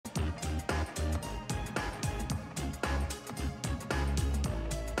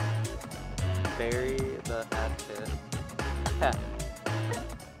Beary the Hatchet. Ha.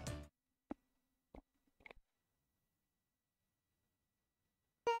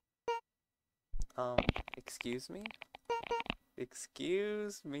 Excuse me?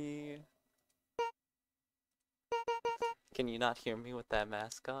 Excuse me. Can you not hear me with that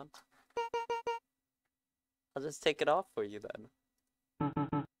mask on? I'll just take it off for you then.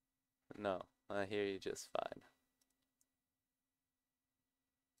 No, I hear you just fine.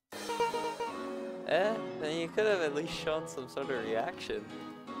 Then you could have at least shown some sort of reaction.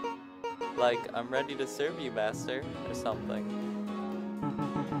 Like, I'm ready to serve you, master, or something.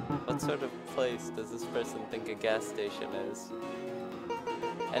 What sort of place does this person think a gas station is?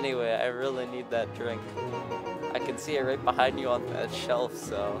 Anyway, I really need that drink. I can see it right behind you on that shelf,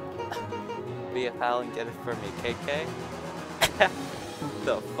 so... be a pal and get it for me, KK?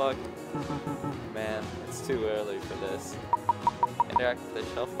 The fuck? Man, it's too early for this. Interact with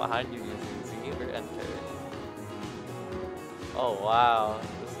the shelf behind you using Z or enter. Oh wow,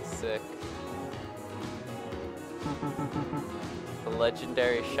 this is sick. The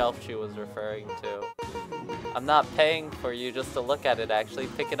legendary shelf she was referring to. I'm not paying for you just to look at it, actually.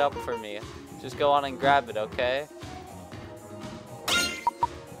 Pick it up for me. Just go on and grab it, okay?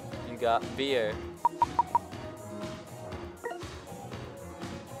 You got beer.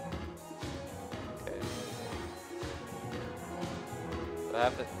 Okay. What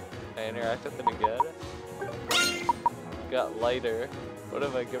happened? I interact with it again? Got lighter. What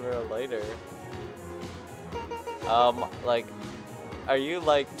if I give her a lighter? Like, are you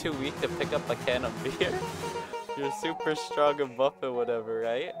like too weak to pick up a can of beer? You're super strong and buff and whatever,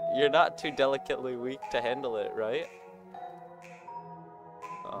 right? You're not too delicately weak to handle it, right?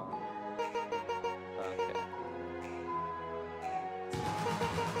 Oh. Okay.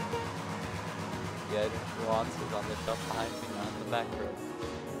 Yeah, nuances on the shelf behind me, not in the back row.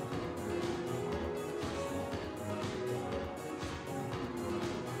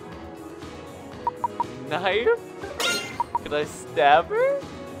 Knife? Can I stab her?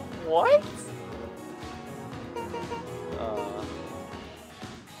 What?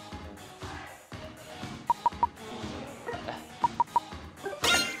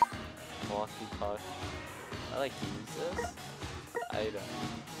 Walkie-talkie. I like to use this. Item.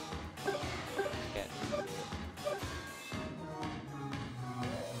 Can't use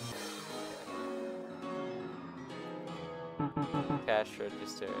it. Cash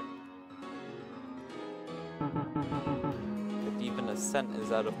register. If even a cent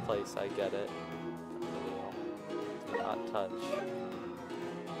is out of place, I get it. Do not touch.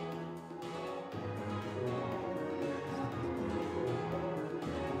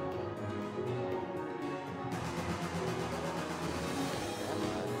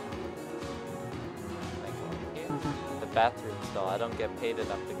 The bathroom stall. I don't get paid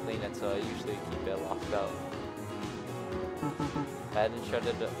enough to clean it, so I usually keep it locked out. If I hadn't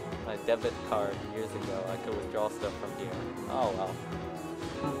shredded my debit card years ago, I could withdraw stuff from here. Oh well.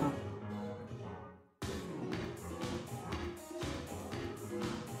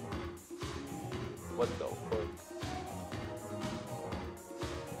 What the fuck?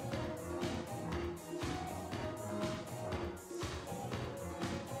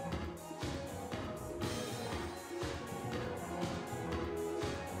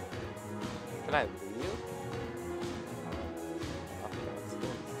 Can I leave?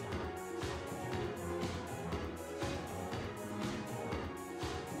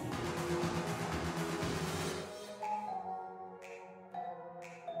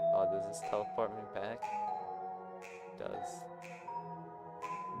 Oh, does this teleport me back? It does.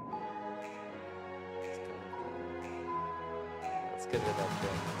 Let's get rid of that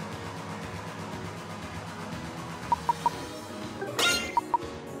drink.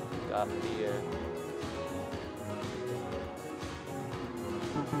 Got beer.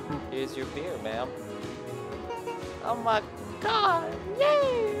 Here's your beer, ma'am. Oh my god!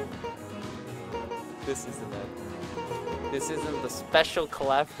 Yay! This isn't it. This isn't the special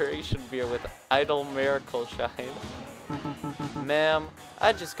collaboration beer with Idol Miracle Shine. Ma'am,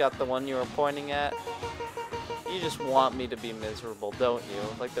 I just got the one you were pointing at. You just want me to be miserable, don't you?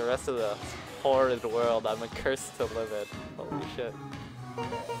 Like the rest of the horrid world I'm cursed to live in. Holy shit.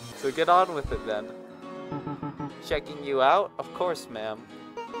 So get on with it then. Checking you out? Of course, ma'am.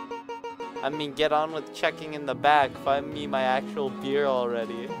 I mean, get on with checking in the back. Find me my actual beer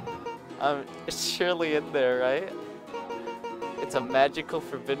already. It's surely in there, right? It's a magical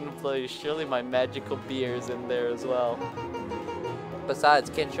forbidden place. Surely my magical beer is in there as well.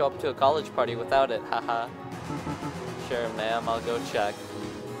 Besides, can't show up to a college party without it, haha. Sure, ma'am, I'll go check.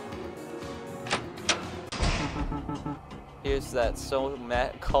 Here's that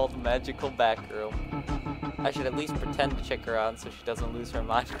called magical back room. I should at least pretend to check her out so she doesn't lose her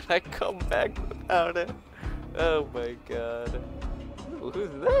mind when I come back without it. Oh my god. Ooh,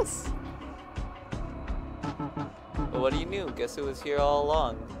 who's this? Well, what do you knew? Guess it was here all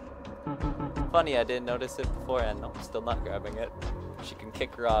along. Funny, I didn't notice it beforehand. No, I'm still not grabbing it. She can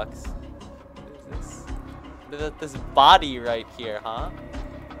kick rocks. What is this? This body right here, huh?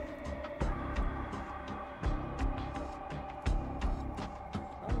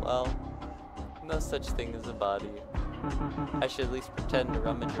 Oh well. No such thing as a body. I should at least pretend to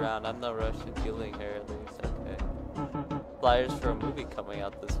rummage around. I'm no rush in killing her, at least. Okay. Flyers for a movie coming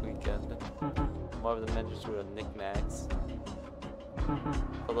out this weekend. More of the manager with knickknacks.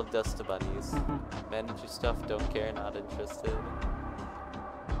 Full of dust bunnies. Manager stuff, don't care, not interested.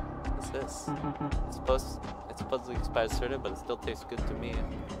 What's this? It's supposedly expired soda, but it still tastes good to me.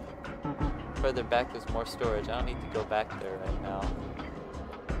 Further back, there's more storage. I don't need to go back there right now.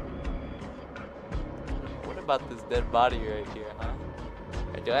 What about this dead body right here, huh?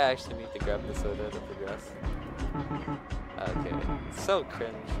 Or do I actually need to grab the soda to progress? Okay, so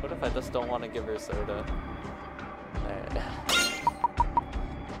cringe. What if I just don't want to give her soda? Alright.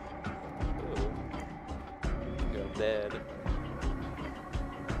 Ooh. You're dead.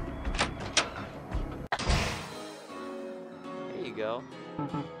 There you go.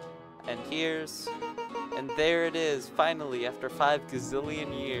 And there it is, finally, after 5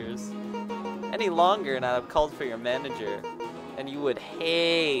 gazillion years. Any longer and I'd have called for your manager. And you would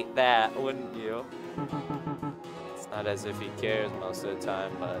hate that, wouldn't you? It's not as if he cares most of the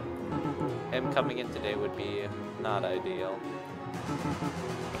time, but him coming in today would be not ideal.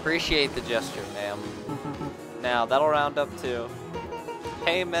 Appreciate the gesture, ma'am. Now, that'll round up to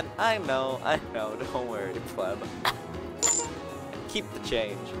payment. I know, don't worry, pleb. Keep the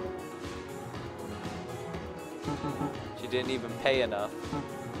change. She didn't even pay enough.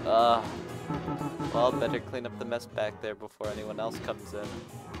 Well, better clean up the mess back there before anyone else comes in.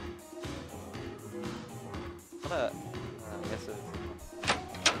 I guess it's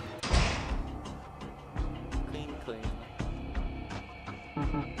clean.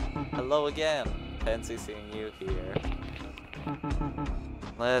 Hello again. Fancy seeing you here.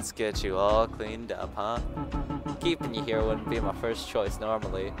 Let's get you all cleaned up, huh? Keeping you here wouldn't be my first choice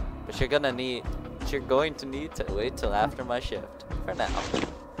normally, but you're going to need to wait till after my shift. For now.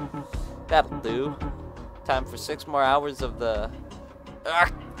 That'll do. Time for 6 more hours of the...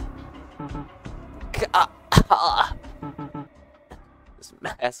 This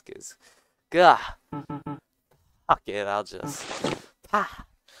mask is... Gah. Fuck it, I'll just...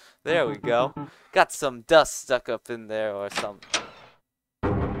 There we go. Got some dust stuck up in there or something.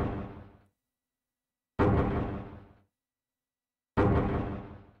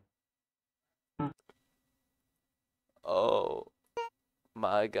 Oh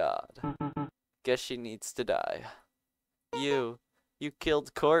my god. Guess she needs to die. You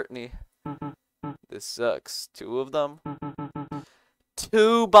killed Courtney. This sucks. 2 of them?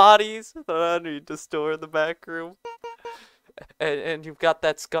 2 bodies that I need to store in the back room. And you've got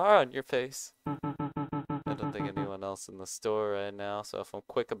that scar on your face. I don't think anyone else in the store right now, so if I'm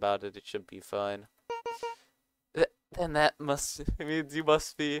quick about it, it should be fine. Then that means you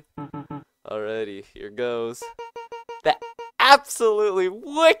must be. Alrighty, here goes. That absolutely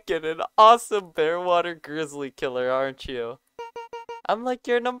wicked and awesome Bearwater Grizzly Killer, aren't you? I'm like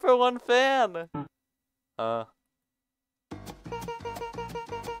your #1 fan.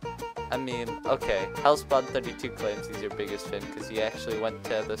 I mean, okay, Housebond32 claims he's your biggest fan because he actually went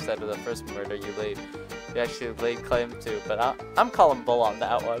to the side of the first murder you actually laid claim to, but I'm calling bull on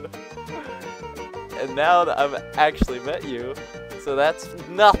that one. And now that I've actually met you, so that's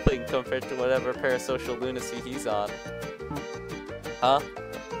nothing compared to whatever parasocial lunacy he's on. Huh?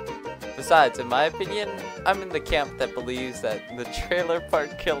 Besides, in my opinion, I'm in the camp that believes that the trailer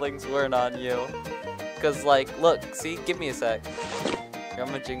park killings weren't on you. Cause like, look, see, give me a sec.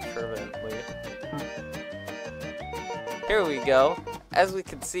 Rummaging fervently. Here we go. As we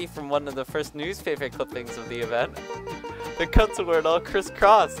can see from one of the first newspaper clippings of the event, the cuts weren't all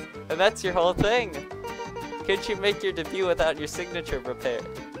crisscrossed, and that's your whole thing. Can't you make your debut without your signature prepared?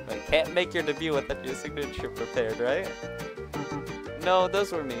 Like, can't make your debut without your signature prepared, right? No,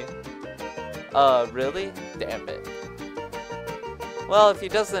 those were me. Really? Damn it. Well, if he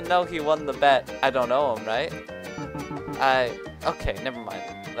doesn't know he won the bet, I don't know him, right? Okay, never mind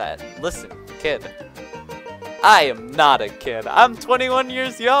that. Listen, kid. I am not a kid. I'm 21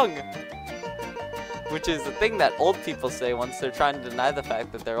 years young! Which is the thing that old people say once they're trying to deny the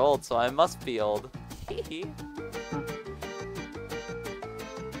fact that they're old, so I must be old.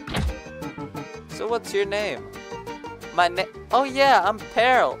 So what's your name? My name. Oh yeah, I'm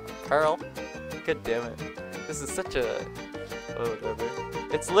Pearl. Pearl. God damn it. This is such a. Oh, whatever.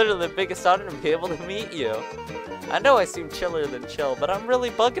 It's literally the biggest honor to be able to meet you. I know I seem chiller than chill, but I'm really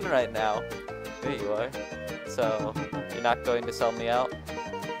bugging right now. There you are. So, you're not going to sell me out?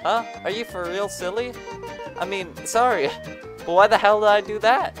 Huh? Are you for real silly? I mean, sorry, but why the hell did I do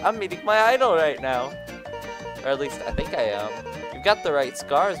that? I'm meeting my idol right now. Or at least I think I am. You've got the right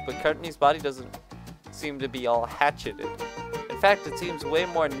scars, but Courtney's body doesn't seem to be all hatcheted. In fact, it seems way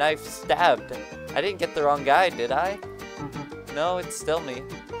more knife stabbed. I didn't get the wrong guy, did I? No, it's still me.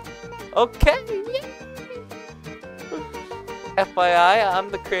 Okay. FYI, I'm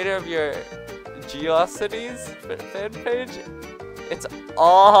the creator of your Geocities fan page. It's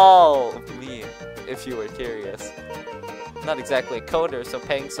all me, if you were curious. Not exactly a coder, so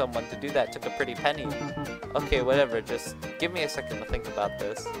paying someone to do that took a pretty penny. Okay, whatever, just give me a second to think about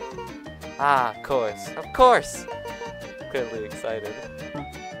this. Ah, of course. Of course! Clearly excited.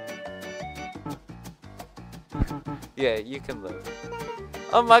 Yeah, you can live.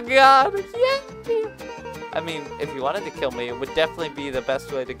 Oh my god! Yeah! I mean, if you wanted to kill me, it would definitely be the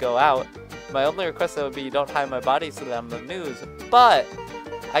best way to go out. My only request would be you don't hide my body so that I'm the news. But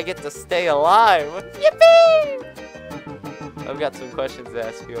I get to stay alive. Yippee! I've got some questions to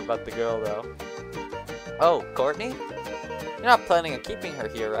ask you about the girl, though. Oh, Courtney? You're not planning on keeping her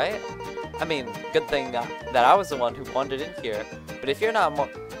here, right? I mean, good thing that I was the one who wandered in here. But if you're not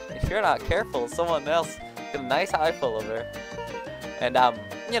careful, someone else get a nice eyeful of her. And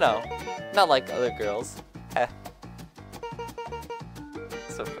you know, not like other girls. Heh.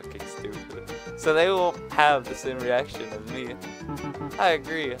 So fucking stupid. So they won't have the same reaction as me. I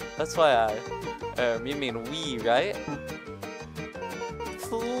agree. That's why you mean we, right?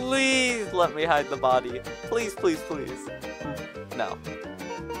 Please let me hide the body. Please, please, please. No.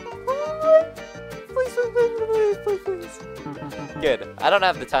 Please, please, please, please, please. Kid, I don't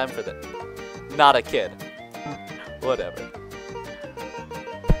have the time for that. Not a kid. Whatever.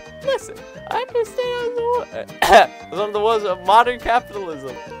 Listen, I understand it's one of the woes of modern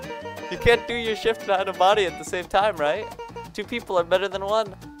capitalism. You can't do your shift and hide a body at the same time, right? Two people are better than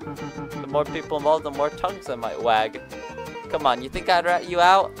one. The more people involved, the more tongues I might wag. Come on, you think I'd rat you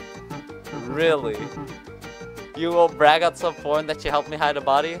out? Really? You won't brag on some foreign that you helped me hide a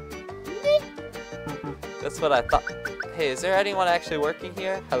body? That's what I thought. Hey, is there anyone actually working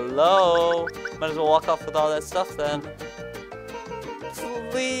here? Hello? Might as well walk off with all that stuff then.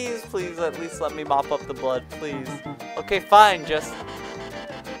 Please, please at least let me mop up the blood, please. Okay, fine, just...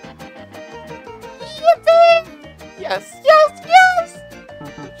 Yippee! Yes, yes, yes!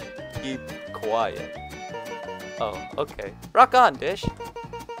 Keep quiet. Oh, okay. Rock on, Dish.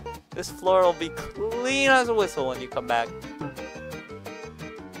 This floor will be clean as a whistle when you come back.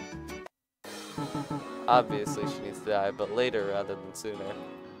 Obviously she needs to die, but later rather than sooner.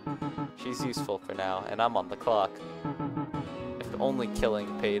 She's useful for now, and I'm on the clock. If only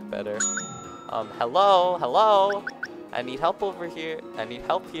killing paid better. Hello, hello? I need help over here. I need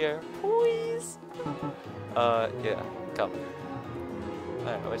help here, please. Yeah, come.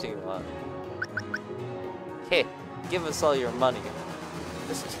 Alright, what do you want? Hey, give us all your money.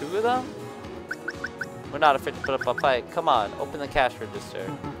 There's two of them? We're not afraid to put up a fight. Come on, open the cash register.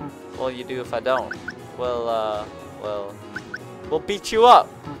 Well, you do if I don't. Well, we'll beat you up.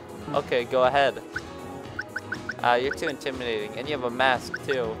 Okay, go ahead. You're too intimidating, and you have a mask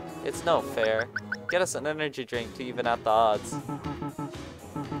too. It's no fair. Get us an energy drink to even out the odds.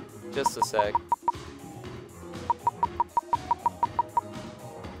 Just a sec.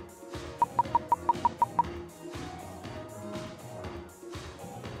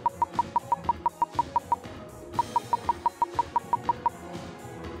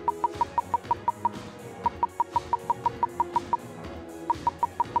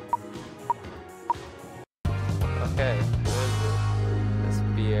 Okay, where is it? This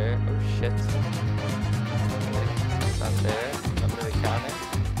beer. Oh shit. Okay, it's not there. Under the counter.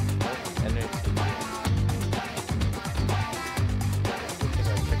 Nope, energy. I think I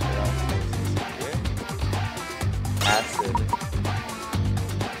checked it out. Here. Acid.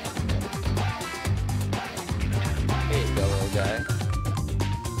 Okay. Here you go, little guy.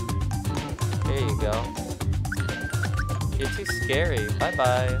 Here you go. You're too scary. Bye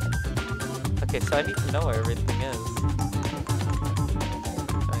bye. Okay, so I need to know where everything is.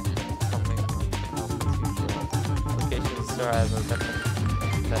 Location store has a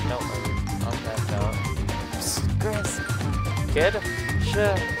that note on that note. Chris! Kid?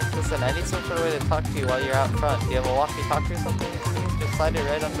 Sure. Listen, I need some sort of way to talk to you while you're out front. Do you have a walkie-talkie or something? Please just slide it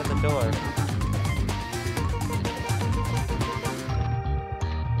right under the door.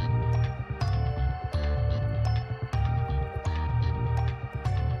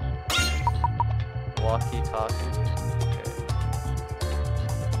 walkie-talkie. Okay.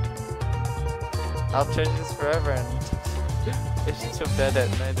 I'll charge this forever and it's to bed at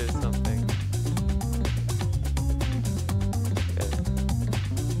night or something. Okay.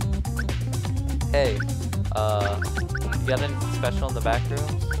 Hey, you got anything special in the back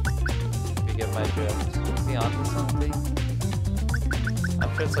rooms? If you get my drift. Is he onto something? I'm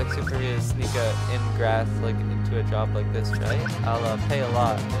sure it's like super easy to sneak in grass like into a job like this, right? I'll pay a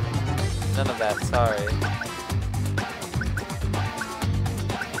lot. None of that, sorry.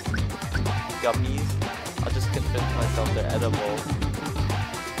 Gummies? I'll just convince myself they're edible.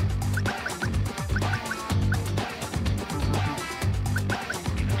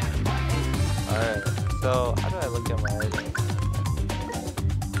 Alright, so how do I look at my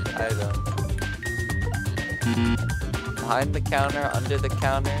item? Behind the counter, under the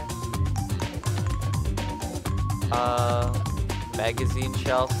counter. Magazine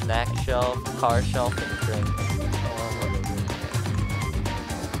shelf, snack shelf, car shelf, and drinks.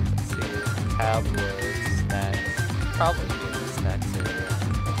 Let's see, tabloids, snacks. Probably in the snacks area.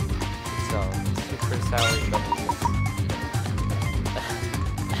 So, super sour gummies.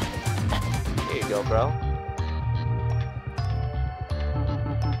 Here you go, bro.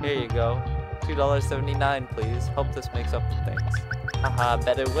 Here you go. $2.79, please. Hope this makes up for things. Haha,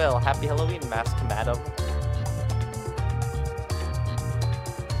 bet it will. Happy Halloween, mask madam.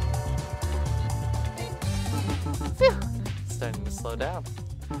 Phew. Starting to slow down.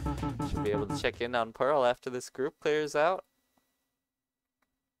 Should be able to check in on Pearl after this group clears out.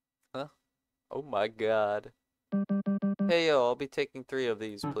 Huh? Oh my god. Hey yo, I'll be taking 3 of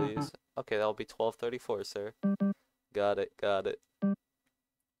these, please. Okay, that'll be $12.34, sir. Got it, got it.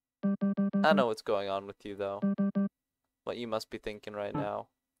 I know what's going on with you, though. What you must be thinking right now.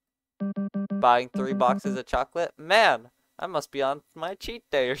 Buying 3 boxes of chocolate? Man, I must be on my cheat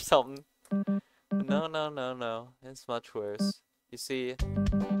day or something. No, no, no, no. It's much worse. You see,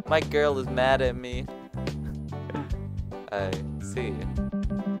 my girl is mad at me. I see.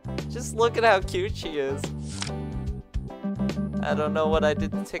 Just look at how cute she is. I don't know what I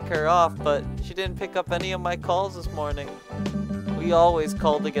did to tick her off, but she didn't pick up any of my calls this morning. We always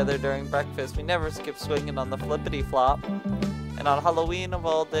call together during breakfast. We never skip swinging on the flippity flop. And on Halloween of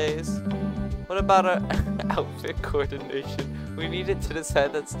all days. What about our outfit coordination? We needed to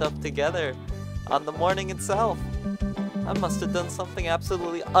decide that stuff together on the morning itself. I must have done something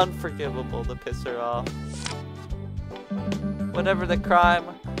absolutely unforgivable to piss her off. Whatever the crime,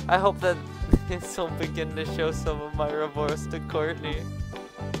 I hope that this will begin to show some of my remorse to Courtney.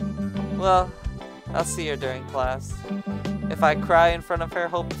 Well, I'll see her during class. If I cry in front of her,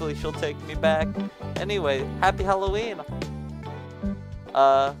 hopefully she'll take me back. Anyway, happy Halloween!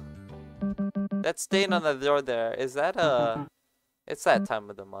 That stain on the door there, is that it's that time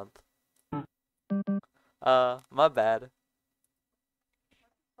of the month. My bad.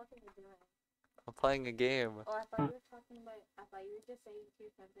 I'm playing a game. Oh, I thought you were talking about, I thought you were just saying to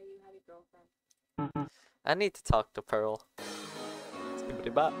your friend that you had a girlfriend. I need to talk to Pearl.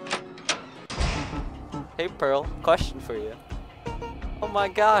 Skibbity-bop. Hey Pearl, question for you. Oh my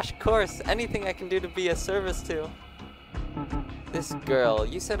gosh, of course, anything I can do to be a service to. This girl,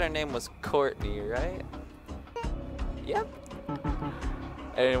 you said her name was Courtney, right? Yep.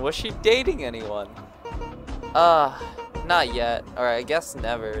 And was she dating anyone? Not yet, or I guess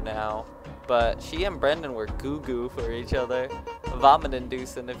never now. But she and Brendan were goo-goo for each other.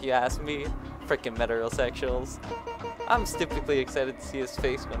 Vomit-inducing if you ask me. Frickin' metrosexuals. I'm stupidly excited to see his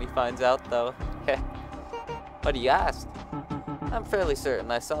face when he finds out though. Heh. What he asked? I'm fairly certain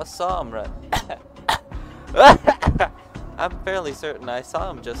I saw him right. I'm fairly certain I saw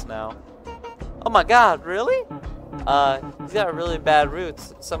him just now. Oh my god, really? He's got really bad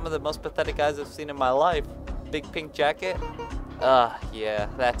roots. Some of the most pathetic eyes I've seen in my life. Big pink jacket. Yeah,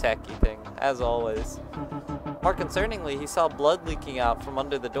 that tacky thing, as always. More concerningly, he saw blood leaking out from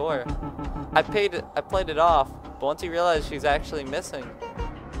under the door. I played it off, but once he realized she's actually missing.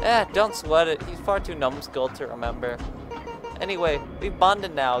 Don't sweat it. He's far too numbskull to remember. Anyway, we've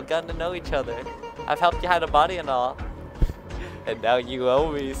bonded now, gotten to know each other. I've helped you hide a body and all. And now you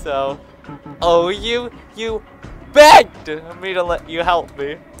owe me, so... Oh, you begged me to let you help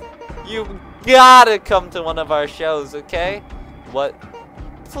me. You gotta come to one of our shows, okay? What?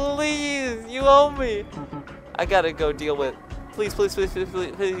 Please, you owe me. I gotta go deal with... Please, please, please, please,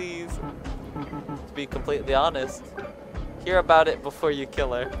 please, please. To be completely honest, hear about it before you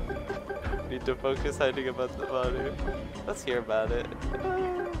kill her. Need to focus hiding about the body. Let's hear about it.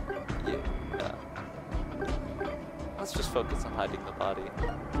 Yeah. Let's just focus on hiding the body.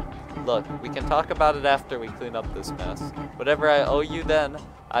 Look, we can talk about it after we clean up this mess. Whatever I owe you then,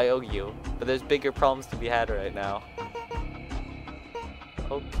 I owe you. But there's bigger problems to be had right now.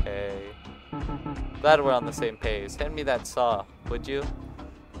 Okay. Glad we're on the same page. Hand me that saw, would you?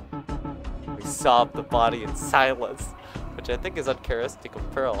 We sawed the body in silence, which I think is uncharacteristic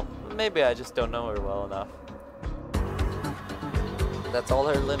of Pearl. Maybe I just don't know her well enough. That's all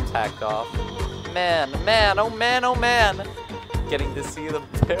her limbs hacked off. Man, oh man, oh man! Getting to see the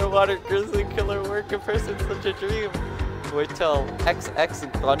Fairwater Grizzly Killer work in person is such a dream. Wait till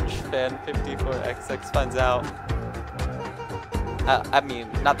XX Bunch Fan 54XX finds out. I mean,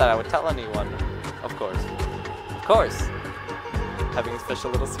 not that I would tell anyone. Of course. Of course! Having a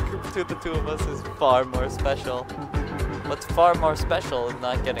special little secret between the two of us is far more special. What's far more special is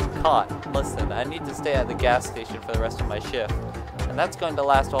not getting caught. Listen, I need to stay at the gas station for the rest of my shift. And that's going to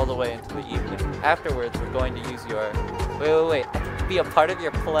last all the way into the evening. Afterwards, we're going to use your... Wait. I can be a part of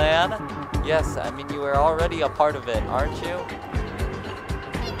your plan? Yes, I mean, you were already a part of it, aren't you?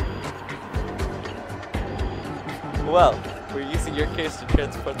 Well, we're using your case to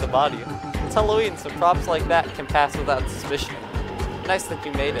transport the body. It's Halloween, so props like that can pass without suspicion. Nice that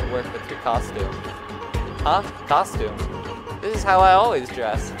you made it work with your costume. Huh? Costume? This is how I always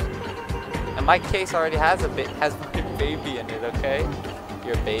dress. And my case already has my baby in it, okay?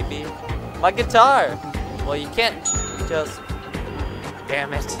 Your baby? My guitar! Well, you can't just...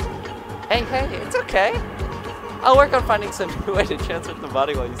 Damn it. Hey, it's okay. I'll work on finding some new way to transfer the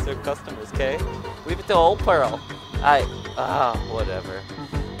body while you serve customers, okay? Leave it to old Pearl. Whatever.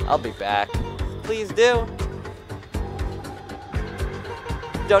 I'll be back. Please do.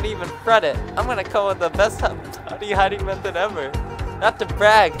 Don't even fret it. I'm gonna come with the best body hiding method ever. Not to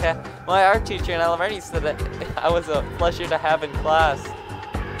brag, my art teacher in elementary said that I was a pleasure to have in class.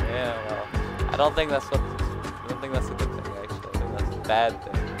 Yeah, well, I don't think that's a good thing, actually. I think that's a bad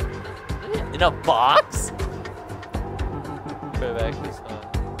thing. In a box? Put it back this one.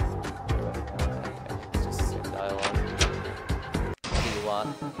 It's just the same dialogue. What do you want?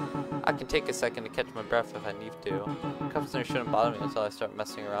 I can take a second to catch my breath if I need to. Customers shouldn't bother me until I start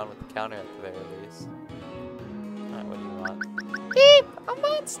messing around with the counter at the very least. Alright, what do you want? Beep! A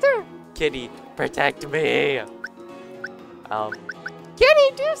monster! Kitty, protect me!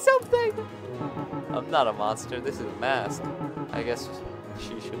 Kitty, do something! I'm not a monster, this is a mask. I guess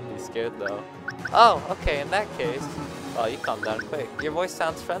she shouldn't be scared though. Oh, okay, in that case. Oh, you calm down quick. Your voice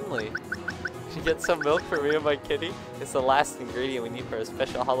sounds friendly. Should you get some milk for me and my kitty? It's the last ingredient we need for a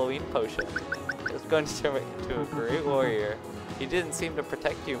special Halloween potion. It's going to turn into a great warrior. He didn't seem to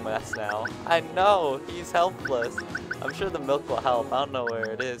protect you much now. I know, he's helpless. I'm sure the milk will help. I don't know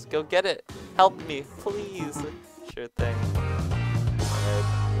where it is. Go get it. Help me, please. Sure thing. Alright,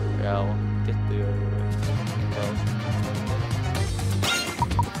 go. Get the milk.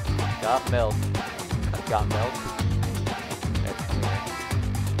 Got milk. I've got milk.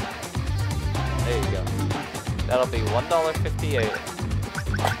 There you go. That'll be $1.58.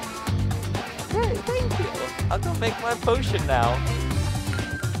 Hey, thank you. I'll go make my potion now.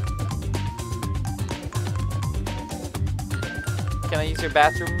 Can I use your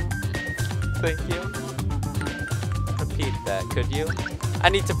bathroom? Thank you. Repeat that, could you? I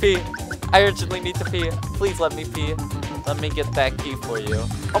need to pee. I urgently need to pee. Please let me pee. Let me get that key for you.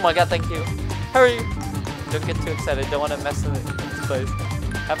 Oh my god, thank you. Hurry! Don't get too excited. Don't want to mess in this place.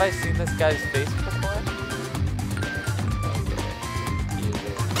 Have I seen this guy's face before? Okay.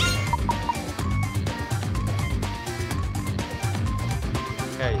 Easy.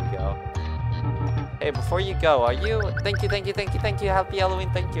 There you go. Hey, before you go, are you... Thank you. Happy Halloween,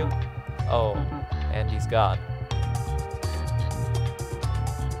 thank you. Oh, and he's gone.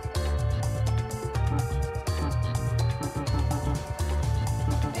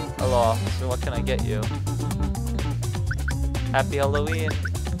 Hello, officer, what can I get you? Happy Halloween.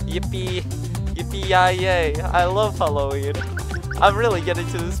 Yippee. Yippee-yay-yay. I love Halloween. I'm really getting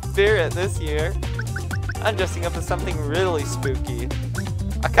to the spirit this year. I'm dressing up as something really spooky.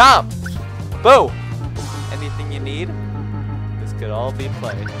 A cop! Boo! Anything you need? This could all be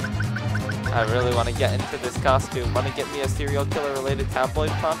played. I really want to get into this costume. Want to get me a serial killer related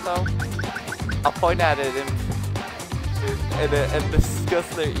tabloid pronto? I'll point at it and discuss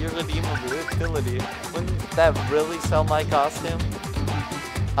their irredeemability. Wouldn't that really sell my costume?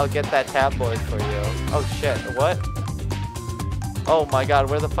 I'll get that tabloid for you. Oh shit, what? Oh my god,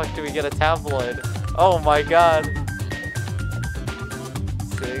 where the fuck do we get a tabloid? Oh my god.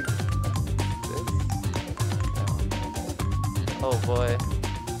 Sig. This? No. Oh boy.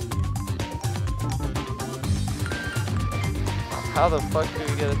 How the fuck do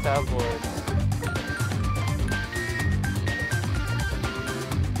we get a tabloid?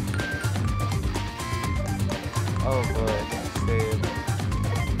 Oh boy. Save.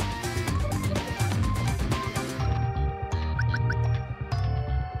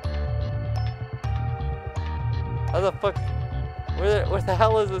 How the fuck? Where the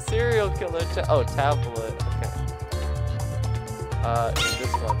hell is the serial killer? Oh, tablet. Okay.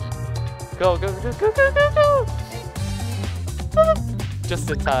 This one. Go, go, go, go, go, go, go!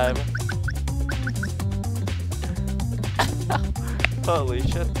 Just in time. Holy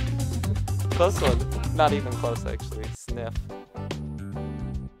shit. Close one. Not even close, actually. Sniff.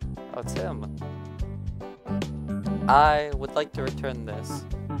 Oh, it's him. I would like to return this.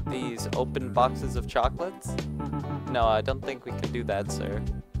 These open boxes of chocolates? No, I don't think we can do that, sir.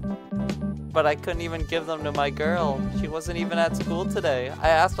 But I couldn't even give them to my girl. She wasn't even at school today. I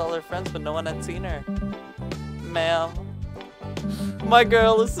asked all her friends, but no one had seen her. Ma'am. My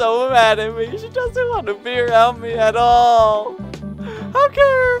girl is so mad at me. She doesn't want to be around me at all. How can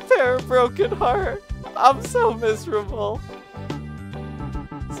I repair a broken heart? I'm so miserable.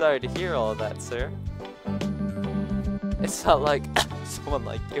 Sorry to hear all of that, sir. It's not like someone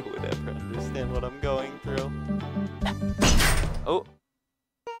like you would ever understand what I'm going through. Oh.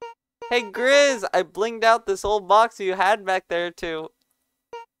 Hey, Grizz! I blinged out this old box you had back there, too.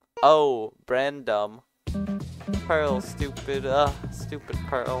 Oh, Brandum. Pearl, stupid, stupid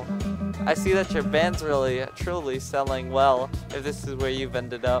Pearl. I see that your band's really, truly selling well, if this is where you've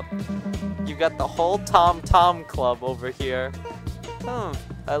ended up. You got the whole Tom Tom Club over here.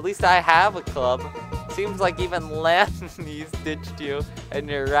 At least I have a club. Seems like even Lamneys ditched you and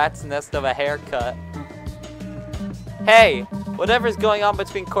your rat's nest of a haircut. Hey, whatever's going on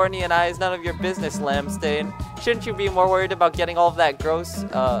between Courtney and I is none of your business, Lambstain. Shouldn't you be more worried about getting all of that gross,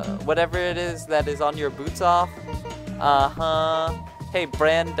 whatever it is that is on your boots off? Uh-huh. Hey,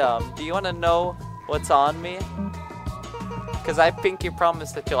 Brandum, do you want to know what's on me? Because I pinky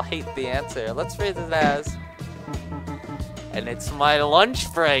promise that you'll hate the answer. Let's phrase it as... And it's my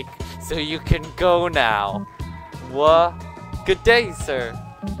lunch break, so you can go now. What? Good day, sir.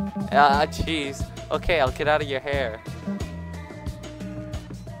 Jeez. Okay, I'll get out of your hair.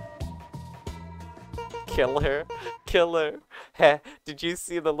 Killer. Killer. Heh, did you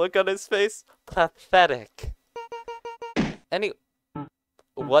see the look on his face? Pathetic.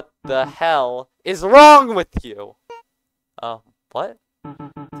 What the hell is wrong with you? What?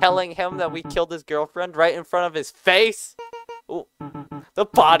 Telling him that we killed his girlfriend right in front of his face? Ooh. The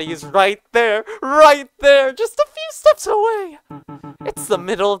body is right there, just a few steps away. It's the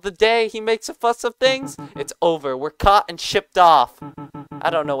middle of the day, he makes a fuss of things. It's over, we're caught and shipped off. I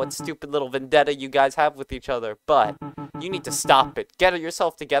don't know what stupid little vendetta you guys have with each other, but you need to stop it. Get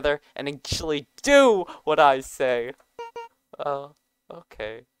yourself together and actually do what I say. Oh,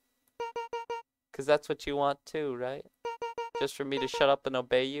 okay. Because that's what you want too, right? Just for me to shut up and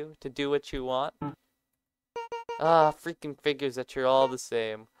obey you? To do what you want? Ah, freaking figures that you're all the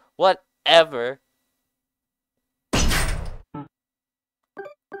same. Whatever.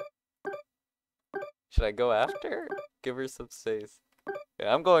 Should I go after her? Give her some space.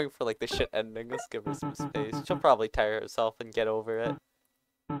 Yeah, I'm going for like the shit ending. Let's give her some space. She'll probably tire herself and get over it.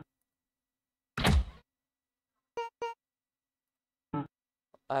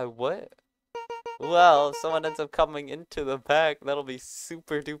 What? Well, if someone ends up coming into the back, that'll be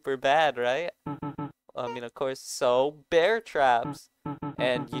super duper bad, right? I mean, of course, so bear traps.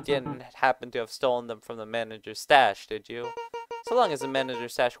 And you didn't happen to have stolen them from the manager's stash, did you? So long as the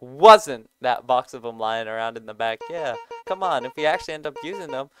manager's stash wasn't that box of them lying around in the back, yeah. Come on, if we actually end up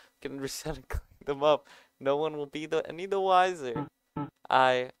using them, we can reset and clean them up. No one will be any the wiser.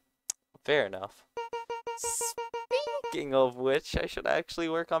 Fair enough. Speaking of which, I should actually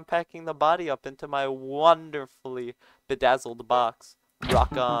work on packing the body up into my wonderfully bedazzled box.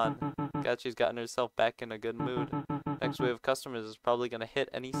 Rock on. God, she's gotten herself back in a good mood. Next wave of customers is probably gonna hit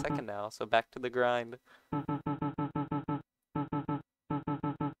any second now, so back to the grind.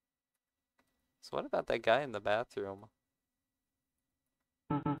 So what about that guy in the bathroom?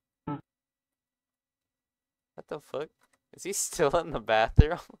 What the fuck? Is he still in the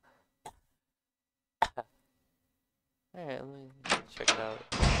bathroom? Alright, let me check it out.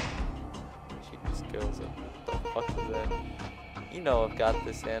 She just goes up. What the fuck is that? You know I've got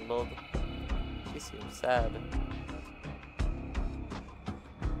this handled. She seems sad.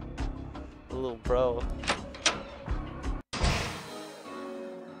 Little bro.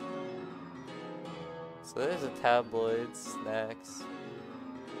 So there's a tabloid, snacks,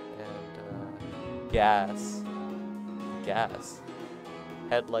 and gas.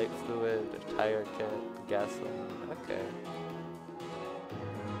 Headlight fluid, tire kit, gasoline. Okay.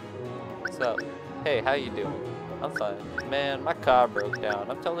 So, hey, how you doing? I'm fine. Man, my car broke down.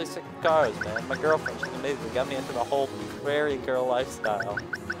 I'm totally sick of cars, man. My girlfriend, she's amazing. Got me into the whole prairie girl lifestyle.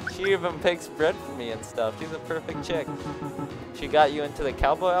 She even bakes bread for me and stuff. She's a perfect chick. She got you into the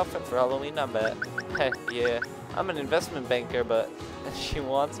cowboy outfit for Halloween, I bet. Heck yeah. I'm an investment banker, but she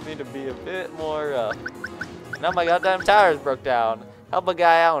wants me to be a bit more, Now my goddamn tires broke down. Help a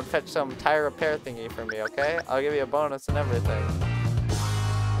guy out and fetch some tire repair thingy for me, okay? I'll give you a bonus and everything.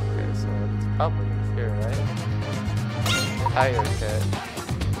 Okay, so it's probably here, right? Tire kit.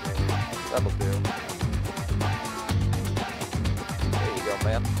 That'll do. There you go,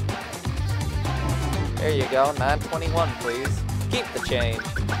 man. There you go, 921, please. Keep the change.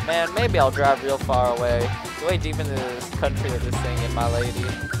 Man, maybe I'll drive real far away. Way deep into this country with this thing in my lady.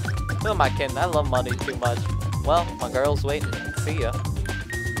 Who am I kidding? I love money too much. Well, my girl's waiting. See ya.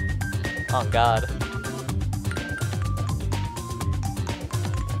 Oh, God.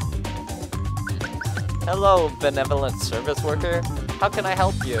 Hello, benevolent service worker. How can I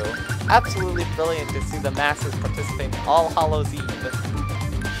help you? Absolutely brilliant to see the masses participating All Hallows Eve.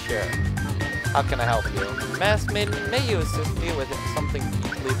 Sure. How can I help you? Mass maiden, may you assist me with something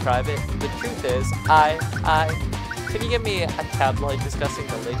deeply private? The truth is, can you give me a tabloid discussing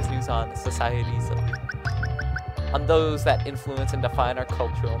the latest news on societies, on those that influence and define our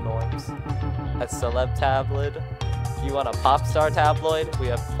cultural norms? A celeb tabloid? You want a pop star tabloid? We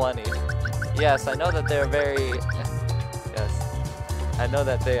have plenty. Yes, I know that they're very... I know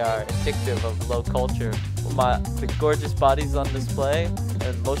that they are indicative of low culture. The gorgeous bodies on display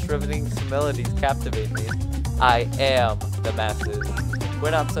and most riveting similarities captivate me. I am the masses.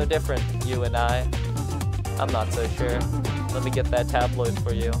 We're not so different, you and I. I'm not so sure. Let me get that tabloid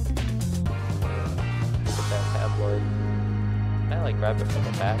for you. Get that tabloid. Can I like grab it from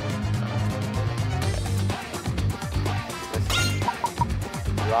the back?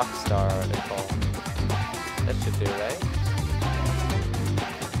 Rockstar article. That should do, right?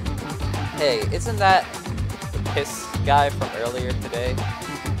 Hey, isn't that the piss guy from earlier today?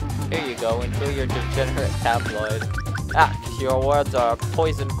 Here you go, enjoy your degenerate tabloid. Ah, your words are a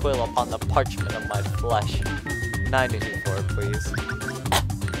poison quill upon the parchment of my flesh. 984, please.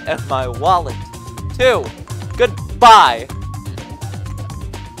 And my wallet, too! Goodbye!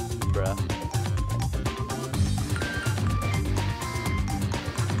 Bruh.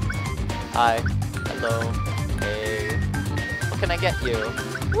 Hi. Hello. Hey. What can I get you?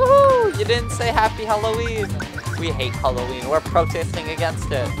 Woohoo! You didn't say Happy Halloween! We hate Halloween. We're protesting against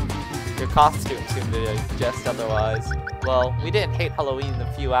it. Your costume seemed to suggest otherwise. Well, we didn't hate Halloween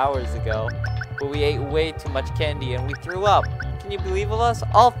a few hours ago, but we ate way too much candy and we threw up. Can you believe us?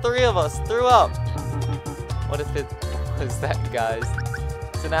 All three of us threw up! What if it was that, guys?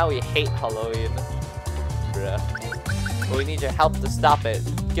 So now we hate Halloween. Bruh. But we need your help to stop it.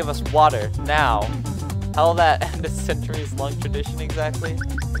 Give us water, now. How will that end a centuries-long tradition exactly?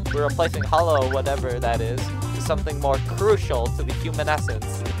 We're replacing hollow, whatever that is, with something more crucial to the human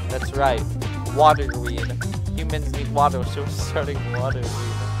essence. That's right, waterweed. Humans need water, so we're starting waterweed.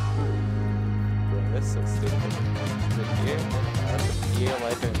 Bro, that's so stupid. Is it beer? No, that's a beer,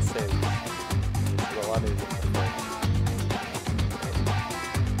 lighter, and cigs. The water's in the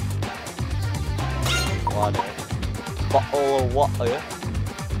fridge. Water. Bottle of water.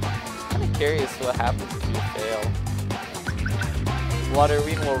 I'm curious what happens if you fail.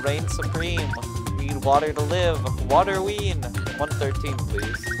 Waterween will reign supreme. We need water to live. Waterween. 113,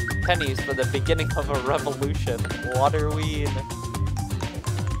 please. Pennies for the beginning of a revolution. Waterween.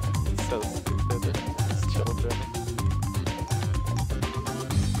 So stupid. These children.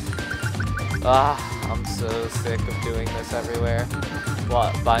 Ah, I'm so sick of doing this everywhere.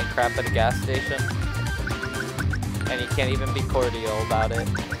 What, buying crap at a gas station? And you can't even be cordial about it.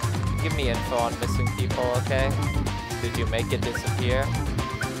 Give me info on missing people, okay? Did you make it disappear?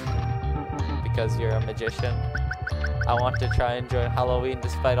 Because you're a magician? I want to try and enjoy Halloween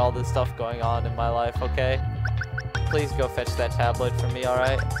despite all this stuff going on in my life, okay? Please go fetch that tablet for me,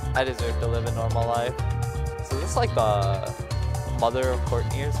 alright? I deserve to live a normal life. So this is like the mother of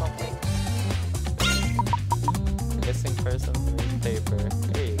Courtney or something? Missing person newspaper.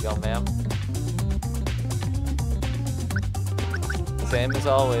 Here you go, ma'am. Same as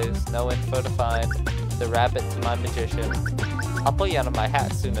always, no info to find. The rabbit to my magician. I'll pull you out of my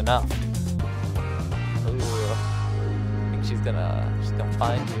hat soon enough. Ooh. I think she's gonna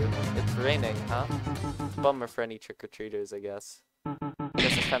find you. It's raining, huh? Bummer for any trick-or-treaters, I guess.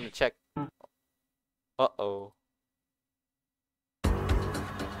 Guess it's time to check. Uh-oh.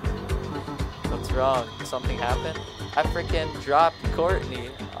 What's wrong? Something happened? I freaking dropped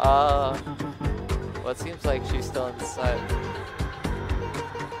Courtney. Well, it seems like she's still inside.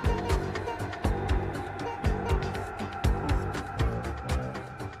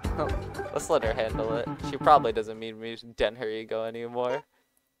 Let's let her handle it. She probably doesn't mean me to dent her ego anymore.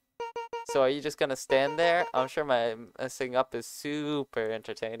 So are you just gonna stand there? I'm sure my messing up is super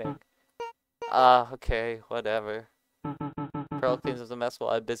entertaining. Okay, whatever. Pearl cleans up the mess while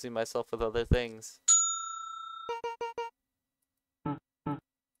I busy myself with other things.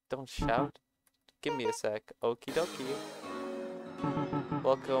 Don't shout. Give me a sec. Okie dokie.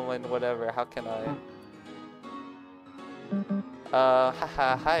 Welcome and whatever. How can I?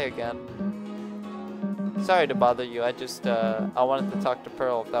 Haha, hi again. Sorry to bother you. I just, I wanted to talk to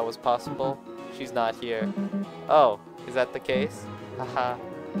Pearl if that was possible. She's not here. Oh, is that the case? Haha.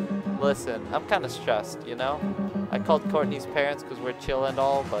 Listen, I'm kind of stressed, you know? I called Courtney's parents because we're chill and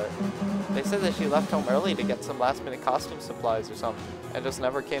all, but they said that she left home early to get some last-minute costume supplies or something, and just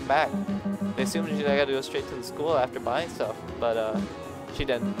never came back. They assumed she had to go straight to the school after buying stuff, but, she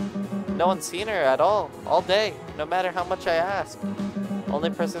didn't. No one's seen her at all day, no matter how much I ask. Only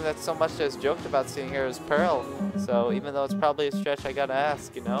person that so much as joked about seeing her is Pearl, so even though it's probably a stretch, I gotta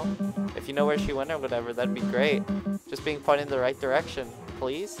ask, you know? If you know where she went or whatever, that'd be great. Just being pointed in the right direction,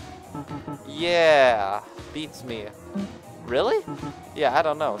 please? Yeah, beats me. Really? Yeah, I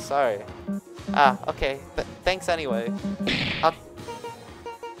don't know, sorry. Okay, thanks anyway.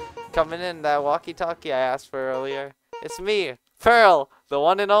 Coming in, that walkie-talkie I asked for earlier. It's me, Pearl, the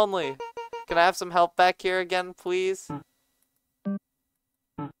one and only. Can I have some help back here again, please?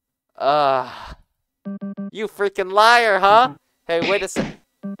 You freaking liar, huh? Hey, wait a sec.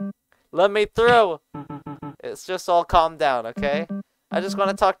 Let me through. It's just all calm down, okay? I just want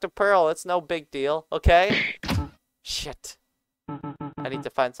to talk to Pearl. It's no big deal, okay? Shit. I need to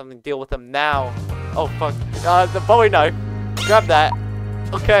find something to deal with him now. Oh, fuck. The Bowie knife. Grab that.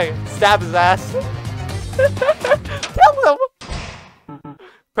 Okay, stab his ass. Kill him.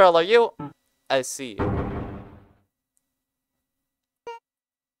 Pearl, are you? I see.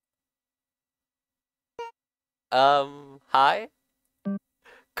 Hi?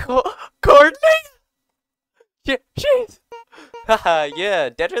 Courtney? Jeez. Haha, yeah,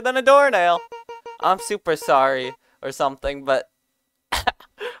 deader than a doornail. I'm super sorry or something, but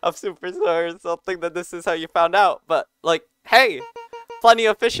I'm super sorry or something that this is how you found out, but like, hey, plenty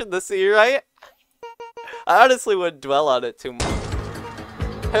of fish in the sea, right? I honestly wouldn't dwell on it too much.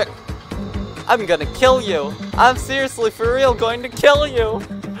 I'm gonna kill you. I'm seriously for real going to kill you.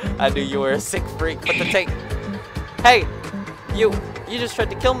 I knew you were a sick freak, but the take. Hey, you just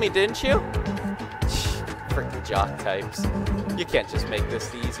tried to kill me, didn't you? Freaking jock types. You can't just make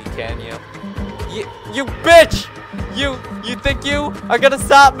this easy, can you? You bitch! You think you are gonna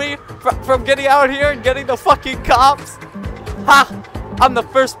stop me from getting out here and getting the fucking cops? Ha! I'm the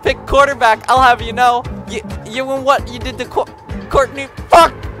first pick quarterback, I'll have you know. You and what you did to Courtney?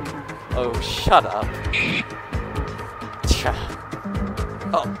 Fuck! Oh, shut up.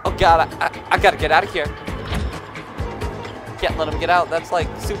 Oh god, I gotta get out of here. Can't let him get out, that's like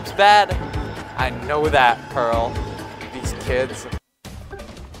soup's bad. I know that, Pearl. These kids.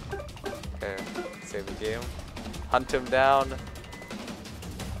 Okay, save the game. Hunt him down.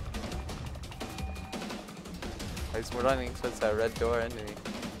 He's running towards that red door, isn't he?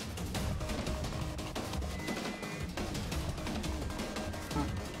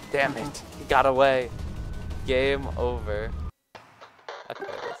 Damn it, he got away. Game over. Okay,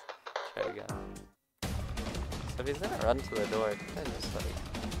 let's try again. So if he's gonna run to the door, I think I just like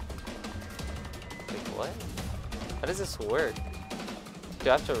what? How does this work? Do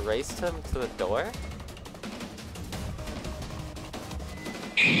I have to race him to the door?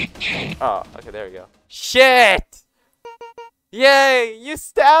 Oh, okay, there we go. Shit! Yay! You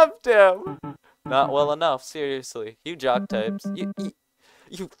stabbed him! Not well enough, seriously. You jock types. You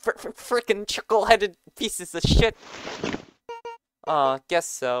frickin' chuckle-headed pieces of shit. Aw, guess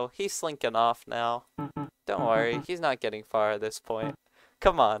so. He's slinking off now. Don't worry, he's not getting far at this point.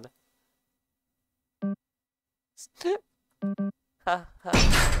 Come on. Ha ha.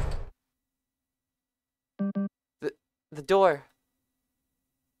 The door.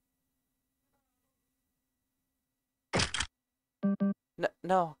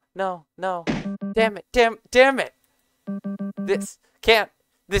 No. Damn it.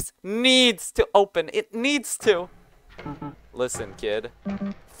 This needs to open. It needs to. Listen, kid.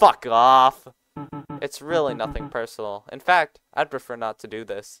 Fuck off. It's really nothing personal. In fact, I'd prefer not to do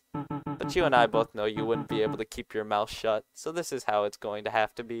this. But you and I both know you wouldn't be able to keep your mouth shut, so this is how it's going to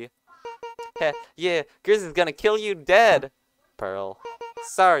have to be. Heh, yeah, Grizz is gonna kill you dead. Pearl.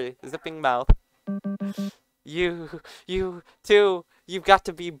 Sorry, zipping mouth. You too, you've got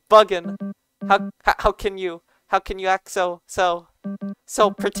to be bugging. How can you act so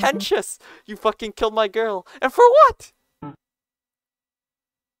pretentious? You fucking killed my girl, and for what?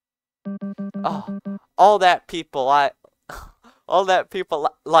 Oh, all that people all that people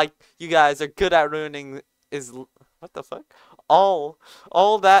like you guys are good at ruining is what the fuck? All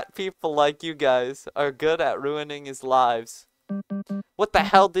that people like you guys are good at ruining his lives. What the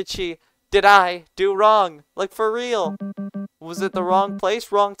hell did I do wrong? Like for real? Was it the wrong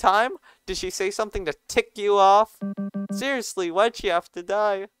place, wrong time? Did she say something to tick you off? Seriously, why'd she have to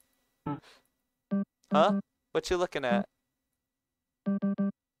die? Huh? What you looking at?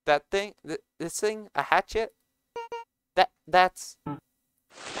 That thing? This thing? A hatchet? That's...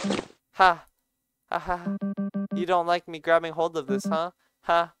 Ha. Ha ha. You don't like me grabbing hold of this, huh?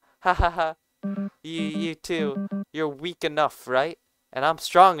 Ha. Ha ha ha. You too. You're weak enough, right? And I'm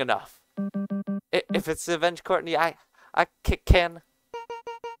strong enough. If it's to avenge Courtney, I can.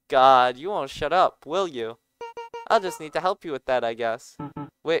 God, you won't shut up, will you? I'll just need to help you with that, I guess.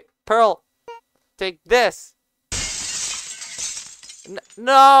 Wait, Pearl, take this.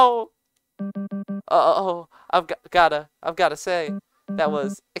 No. Oh, I've gotta say, that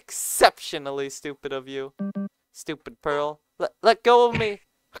was exceptionally stupid of you. Stupid Pearl. Let go of me.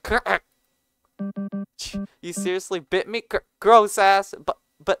 You seriously bit me? Gross ass.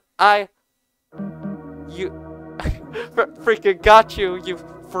 But you freaking got you, you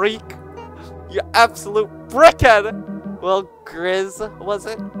freak. You absolute brickhead. Well, Grizz, was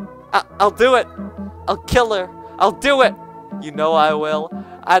it? I'll do it. I'll kill her. I'll do it. You know I will.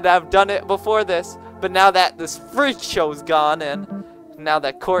 I've done it before this, but now that this freak show's gone and now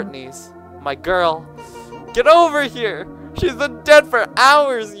that Courtney's my girl, get over here. She's been dead for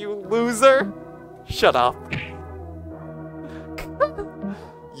hours, you loser. Shut up.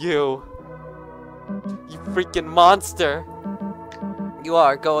 You freaking monster. You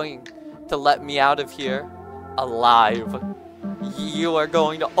are going to let me out of here alive. You are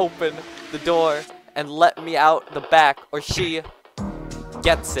going to open the door and let me out the back, or she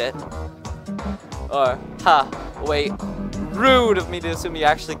gets it. Or, wait, rude of me to assume you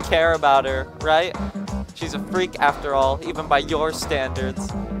actually care about her, right? She's a freak after all, even by your standards.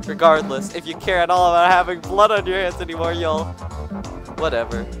 Regardless, if you care at all about having blood on your hands anymore, you'll...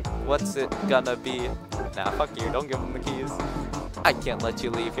 Whatever. What's it gonna be? Nah, fuck you, don't give him the keys. I can't let you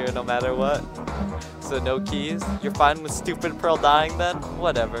leave here no matter what. So no keys? You're fine with stupid Pearl dying then?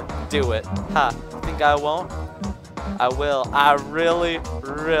 Whatever. Do it. Think I won't? I will. I really,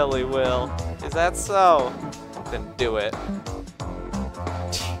 really will. Is that so? Then do it.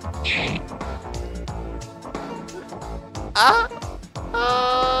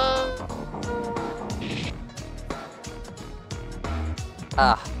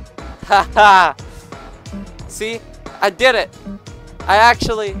 Haha. See? I did it. I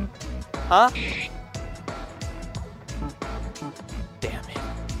actually... Huh? Damn it.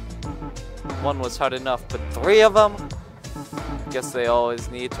 One was hard enough, but 3 of them? Guess they always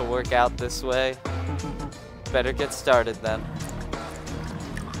need to work out this way. Better get started then.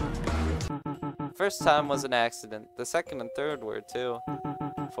 First time was an accident. The second and third were too.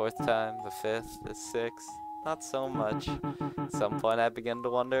 Fourth time, the fifth, the sixth. Not so much. At some point I began to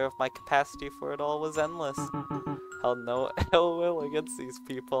wonder if my capacity for it all was endless. Held no ill will against these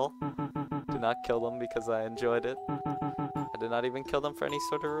people. Did not kill them because I enjoyed it. I did not even kill them for any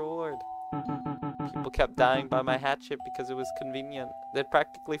sort of reward. People kept dying by my hatchet because it was convenient. They'd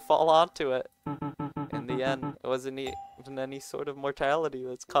practically fall onto it. In the end, it wasn't even any sort of mortality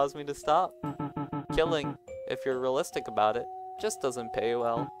that's caused me to stop. Killing, if you're realistic about it, just doesn't pay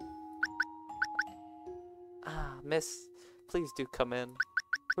well. Miss, please do come in.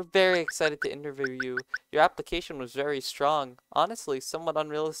 We're very excited to interview you. Your application was very strong. Honestly, somewhat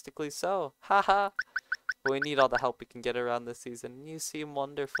unrealistically so. Haha. But we need all the help we can get around this season. You seem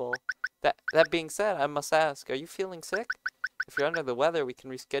wonderful. That being said, I must ask, are you feeling sick? If you're under the weather, we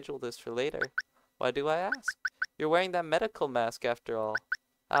can reschedule this for later. Why do I ask? You're wearing that medical mask after all.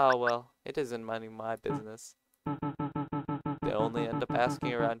 Oh well, it isn't my business. They only end up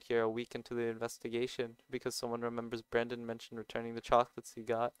asking around here a week into the investigation because someone remembers Brendan mentioned returning the chocolates he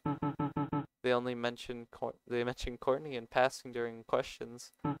got. They only mention Courtney in passing during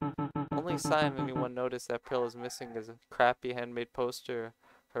questions. Only sign anyone noticed that Pearl is missing is a crappy handmade poster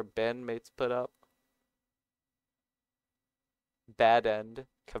her bandmates put up. Bad end.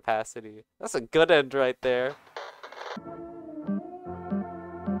 Capacity. That's a good end right there.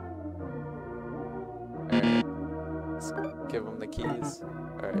 Alright. Let's give him the keys.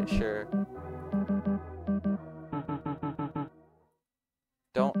 Alright, sure.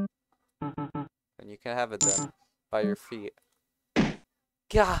 Don't. And you can have it then. By your feet.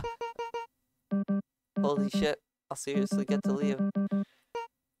 Gah! Holy shit. I'll seriously get to leave.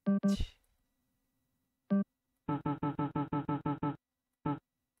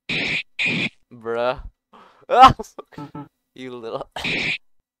 You little.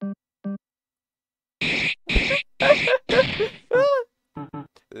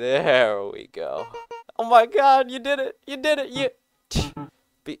 There we go. Oh my God! You did it! You did it! You.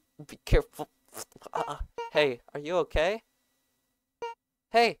 Be careful. Hey, are you okay?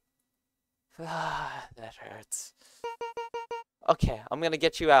 Hey. That hurts. Okay, I'm gonna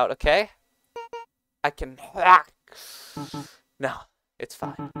get you out. Okay? I can. No, it's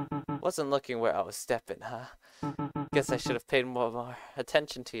fine. Wasn't looking where I was stepping, huh? Guess I should have paid more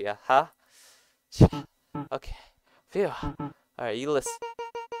attention to you, huh? Okay. Phew. Alright, you listen.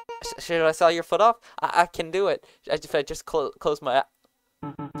 Should I saw your foot off? I can do it. If I just close my eye.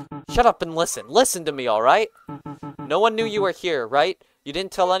 Shut up and listen. Listen to me, alright? No one knew you were here, right? You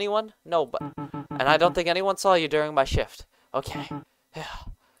didn't tell anyone? No, but... And I don't think anyone saw you during my shift. Okay.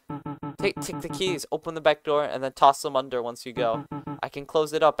 Take the keys, open the back door, and then toss them under once you go. I can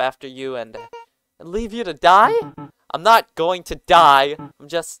close it up after you and leave you to die? I'm not going to die. I'm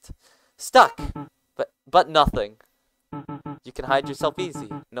just stuck. But nothing. You can hide yourself easy.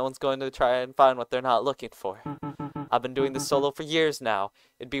 No one's going to try and find what they're not looking for. I've been doing this solo for years now.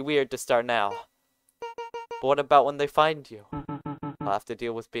 It'd be weird to start now. But what about when they find you? I'll have to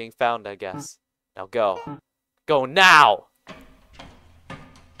deal with being found, I guess. Now go. Go now!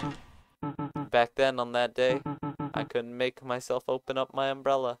 Back then, on that day, I couldn't make myself open up my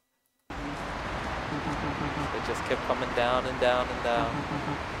umbrella. It just kept coming down and down and down.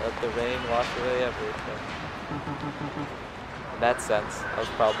 Let the rain wash away everything. In that sense, I was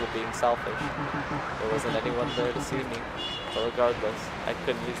probably being selfish. There wasn't anyone there to see me. But regardless, I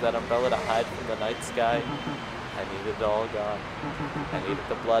couldn't use that umbrella to hide from the night sky. I needed it all gone. I needed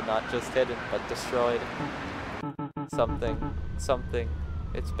the blood not just hidden, but destroyed. Something.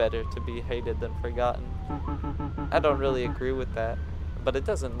 It's better to be hated than forgotten. I don't really agree with that, but it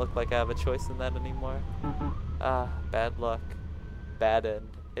doesn't look like I have a choice in that anymore. Ah, bad luck. Bad end.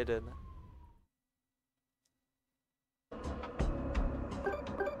 Hidden.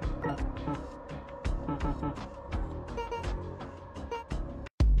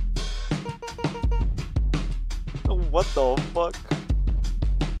 What the fuck?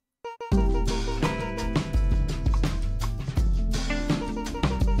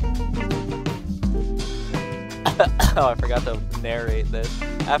 Oh, I forgot to narrate this.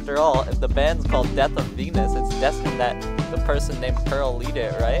 After all, if the band's called Death of Venus, it's destined that the person named Pearl lead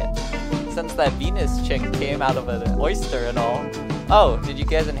it, right? Since that Venus chick came out of an oyster and all. Oh, did you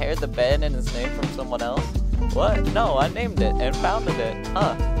guys inherit the band and its name from someone else? What? No, I named it and founded it.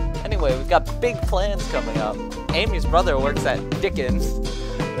 Huh. Anyway, we've got big plans coming up. Amy's brother works at Dickens.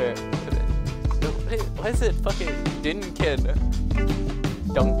 What is it? Fucking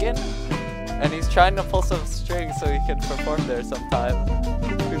Dinkin? Duncan? And he's trying to pull some strings so he can perform there sometime.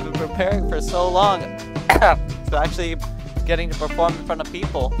 We've been preparing for so long to actually getting to perform in front of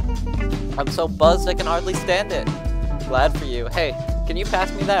people. I'm so buzzed I can hardly stand it. Glad for you. Hey, can you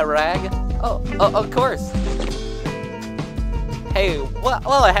pass me that rag? Oh, of course. Hey,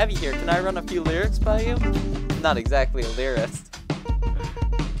 while I have you here, can I run a few lyrics by you? I'm not exactly a lyrist.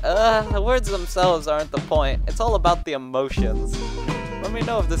 The words themselves aren't the point. It's all about the emotions. Let me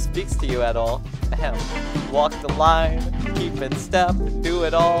know if this speaks to you at all. Ahem. Walk the line, keep in step, do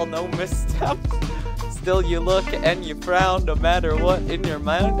it all, no misstep. Still you look and you frown, no matter what in your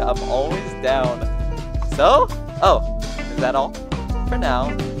mind, I'm always down. So? Oh, is that all? For now.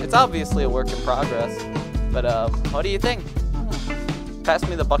 It's obviously a work in progress. But, what do you think? Pass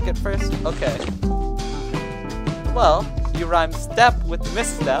me the bucket first? Okay. Well, you rhyme step with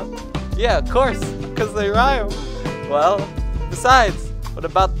misstep. Yeah, of course, because they rhyme. Well, besides, what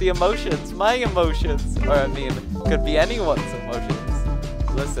about the emotions? My emotions. Or, I mean, could be anyone's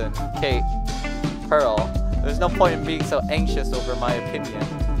emotions. Listen, Kate, Pearl, there's no point in being so anxious over my opinion.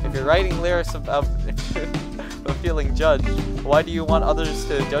 If you're writing lyrics about feeling judged, why do you want others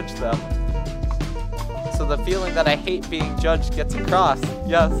to judge them? So the feeling that I hate being judged gets across.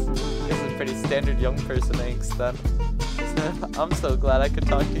 Yes, this is pretty standard young person angst then. I'm so glad I could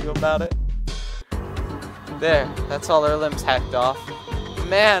talk to you about it. There, that's all her limbs hacked off.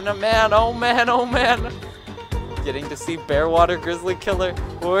 Man, oh man, oh man, oh man. Getting to see Bearwater Grizzly Killer,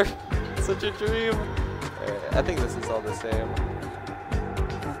 or such a dream. I think this is all the same.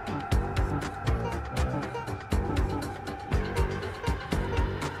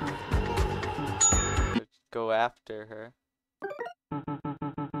 Go after her.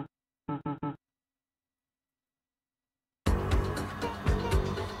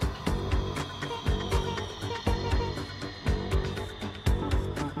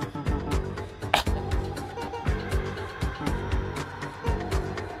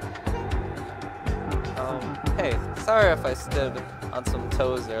 Hey, sorry if I stood on some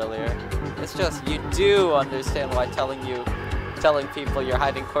toes earlier. It's just you do understand why telling people you're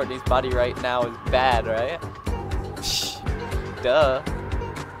hiding Courtney's body right now is bad, right? Psh, duh.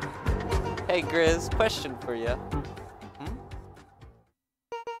 Hey Grizz, question for you.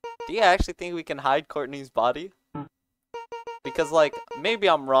 Do you actually think we can hide Courtney's body? Because, like, maybe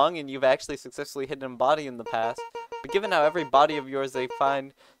I'm wrong and you've actually successfully hidden a body in the past, but given how every body of yours they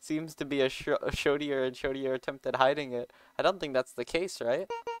find seems to be a shouldier and shouldier attempt at hiding it, I don't think that's the case, right?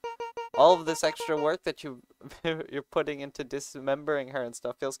 All of this extra work that you're putting into dismembering her and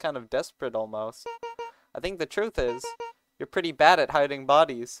stuff feels kind of desperate almost. I think the truth is, you're pretty bad at hiding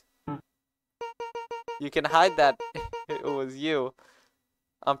bodies. You can hide that it was you.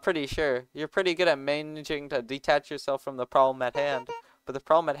 I'm pretty sure. You're pretty good at managing to detach yourself from the problem at hand. But the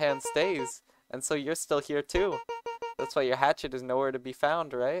problem at hand stays. And so you're still here too. That's why your hatchet is nowhere to be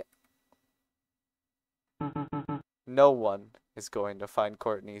found, right? No one is going to find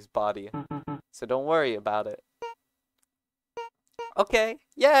Courtney's body. So don't worry about it. Okay.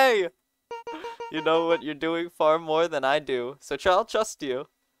 Yay! You know what you're doing far more than I do. So I'll trust you.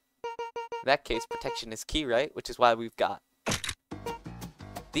 In that case, protection is key, right? Which is why we've got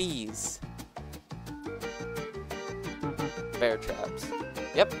these bear traps.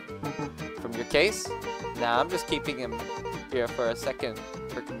 Yep. From your case? Nah, I'm just keeping him here for a second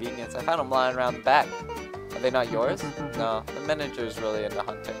for convenience. I found them lying around the back. Are they not yours? No, the manager's really into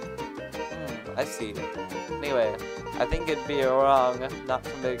hunting. I see. Anyway, I think it'd be wrong not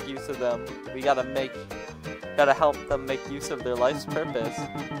to make use of them. We gotta help them make use of their life's purpose.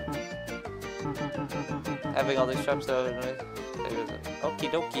 Having all these traps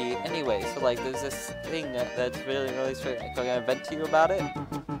okie dokie. Anyway, so like there's this thing that's really strange. I'm gonna vent to you about it.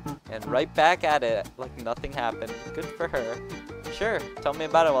 And right back at it like nothing happened. Good for her. Sure, tell me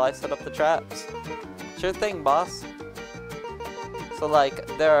about it while I set up the traps. Sure thing, boss. So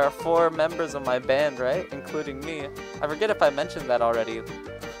like, there are 4 members of my band, right? Including me. I forget if I mentioned that already.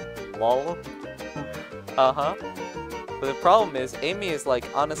 Lol. Uh-huh. But the problem is, Amy is like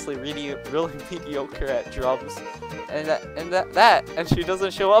honestly really mediocre at drums. And she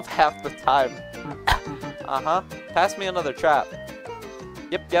doesn't show up half the time. Uh-huh. Pass me another trap.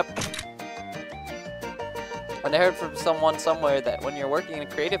 Yep. And I heard from someone somewhere that when you're working in a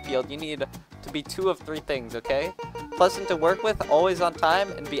creative field, you need to be 2 of 3 things, okay? Pleasant to work with, always on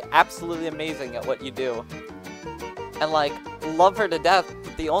time, and be absolutely amazing at what you do. And like, love her to death,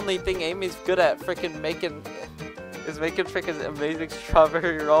 but the only thing Amy's good at making frickin' amazing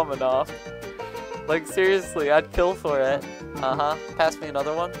strawberry ramen. Like seriously, I'd kill for it. Uh-huh. Pass me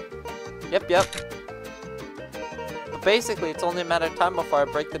another one. Yep. But basically, it's only a matter of time before I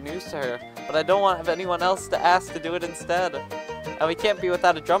break the news to her. But I don't want anyone else to ask to do it instead. And we can't be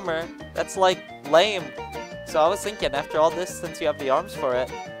without a drummer. That's like lame. So I was thinking, after all this, since you have the arms for it,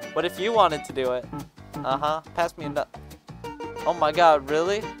 what if you wanted to do it? Uh-huh. Pass me another. Oh my god,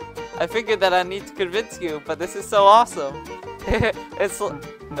 really? I figured that I need to convince you, but this is so awesome.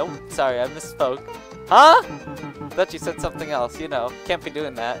 Nope, sorry, I misspoke. Huh? Thought you said something else, you know. Can't be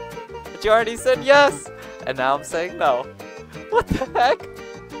doing that. But you already said yes! And now I'm saying no. What the heck?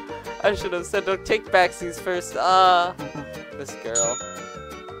 I should have said don't take backsies first. This girl.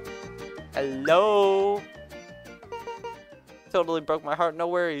 Hello? Totally broke my heart, no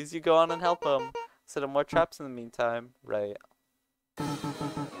worries. You go on and help him. Set up more traps in the meantime. Right.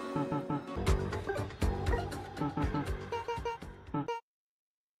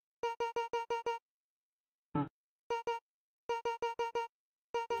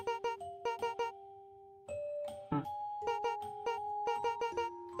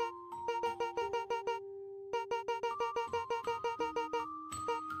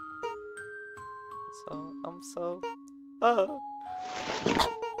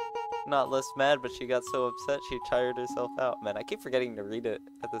 Not less mad, but she got so upset she tired herself out. Man, I keep forgetting to read it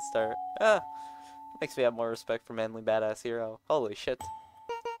at the start. Makes me have more respect for manly badass hero. Holy shit.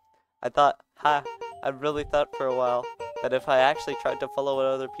 I really thought for a while that if I actually tried to follow what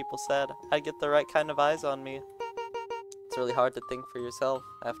other people said, I'd get the right kind of eyes on me. It's really hard to think for yourself,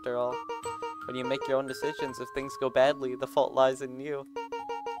 after all. When you make your own decisions, if things go badly, the fault lies in you.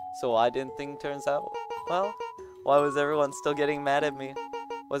 So why didn't things turn out well? Why was everyone still getting mad at me?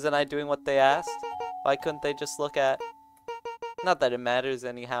 Wasn't I doing what they asked? Why couldn't they just look at? Not that it matters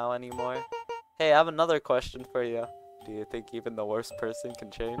anyhow anymore. Hey, I have another question for you. Do you think even the worst person can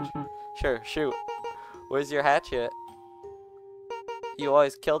change? Sure, shoot. Where's your hatchet? You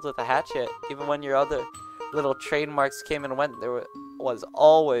always killed with a hatchet. Even when your other little trademarks came and went, there was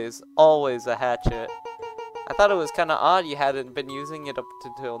always a hatchet. I thought it was kinda odd you hadn't been using it up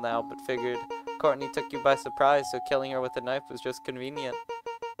until now, but figured Courtney took you by surprise, so killing her with a knife was just convenient.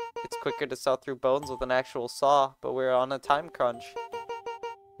 It's quicker to saw through bones with an actual saw, but we're on a time crunch.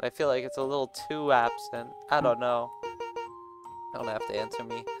 I feel like it's a little too absent. I don't know. Don't have to answer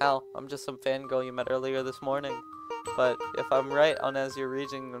me. Hell, I'm just some fangirl you met earlier this morning. But if I'm right on as you're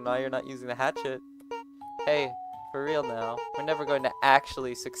reaching, and now you're not using the hatchet. Hey, for real now, we're never going to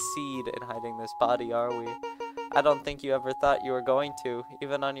actually succeed in hiding this body, are we? I don't think you ever thought you were going to,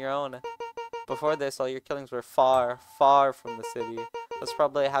 even on your own. Before this, all your killings were far, far from the city. That's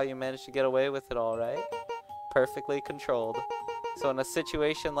probably how you managed to get away with it all, right? Perfectly controlled. So in a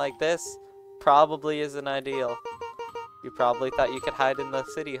situation like this, probably isn't ideal. You probably thought you could hide in the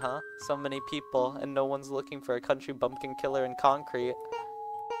city, huh? So many people, and no one's looking for a country bumpkin killer in concrete.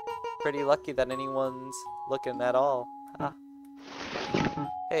 Pretty lucky that anyone's looking at all. Huh?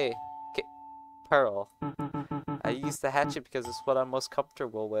 Hey, Pearl. I used the hatchet because it's what I'm most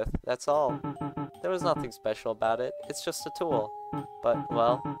comfortable with, that's all. There was nothing special about it, it's just a tool. But,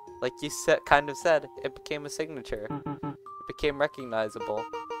 well, like you kind of said, it became a signature. It became recognizable.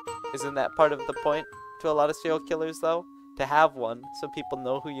 Isn't that part of the point to a lot of serial killers, though? To have one, so people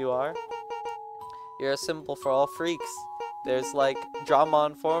know who you are? You're a symbol for all freaks. There's, like, drama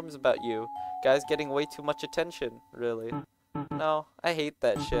on forums about you. Guys getting way too much attention, really. No, I hate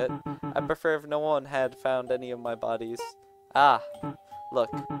that shit. I prefer if no one had found any of my bodies. Ah,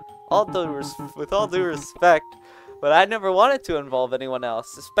 look, with all due respect, but I never wanted to involve anyone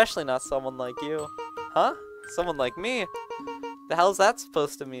else, especially not someone like you. Huh? Someone like me? The hell's that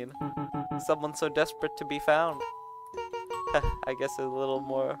supposed to mean? Someone so desperate to be found. I guess a little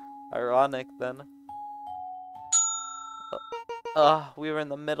more ironic then. We were in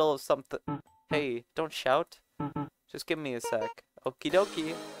the middle of something. Hey, don't shout. Just give me a sec. Okie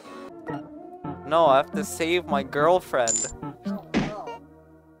dokie. No, I have to save my girlfriend.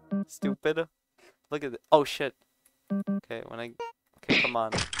 Stupid. Look at it. Oh shit. Okay, okay, come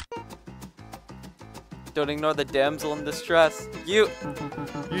on. Don't ignore the damsel in distress. You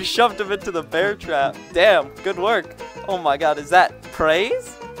shoved him into the bear trap. Damn, good work. Oh my god, is that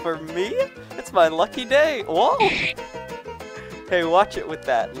praise? For me? It's my lucky day. Whoa. Hey, watch it with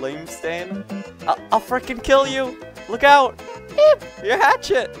that, lame stain. I'll frickin' kill you. Look out. Beep, your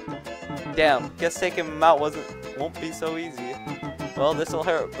hatchet. Damn, guess taking him out won't be so easy. Well, this'll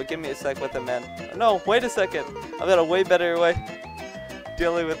hurt, but give me a sec with him, man. No, wait a second. I've got a way better way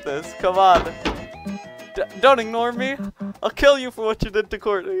dealing with this. Come on. Don't ignore me. I'll kill you for what you did to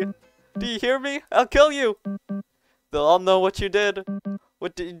Courtney. Do you hear me? I'll kill you. They'll all know what you did.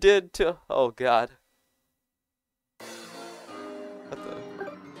 What you did to... Oh, God. What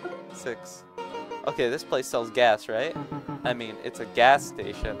the... 6. Okay, this place sells gas, right? I mean, it's a gas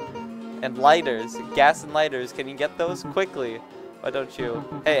station. And lighters. Gas and lighters. Can you get those quickly? Why don't you?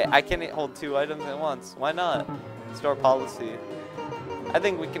 Hey, I can't hold 2 items at once. Why not? Store policy. I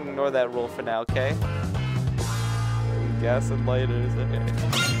think we can ignore that rule for now, okay? Gas and lighters. Okay.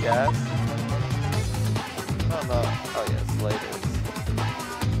 Gas. Oh no. Oh yes, lighters.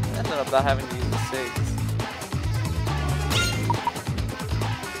 I ended up not having to use the cigs.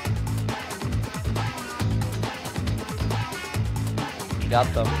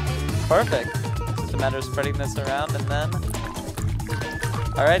 Got them. Perfect. Just a matter of spreading this around and then...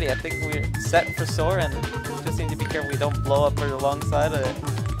 Alrighty, I think we're set for soaring. Just need to be careful we don't blow up right alongside of it.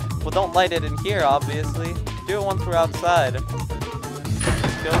 Well, don't light it in here, obviously. Do it once we're outside.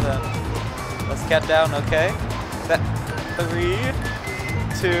 Let's go then. Let's get down, okay? 3,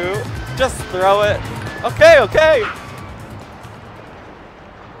 2, just throw it. Okay, okay!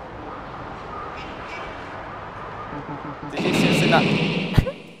 Did you seriously not...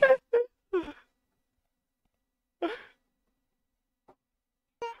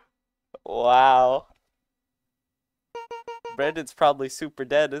 Wow. Brandon's probably super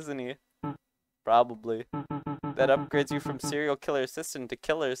dead, isn't he? Probably. That upgrades you from serial killer assistant to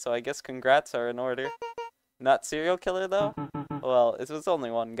killer, so I guess congrats are in order. Not serial killer, though? Well, it was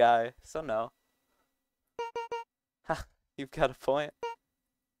only one guy, so no. Ha, you've got a point.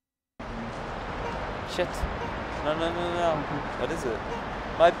 Shit. No, no, no, no. What is it?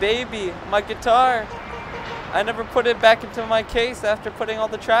 My baby! My guitar! I never put it back into my case after putting all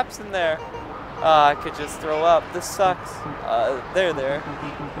the traps in there. I could just throw up. This sucks. There.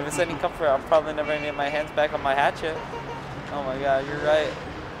 If it's any comfort, I'm probably never gonna get my hands back on my hatchet. Oh my god, you're right.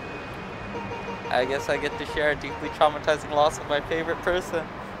 I guess I get to share a deeply traumatizing loss with my favorite person.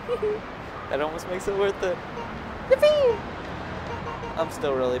 That almost makes it worth it. Yippee! I'm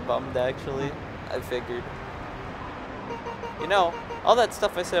still really bummed, actually. I figured. You know, all that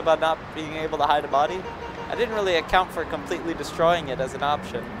stuff I said about not being able to hide a body, I didn't really account for completely destroying it as an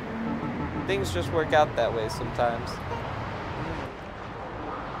option. Things just work out that way sometimes.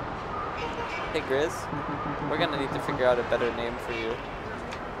 Hey Grizz, we're gonna need to figure out a better name for you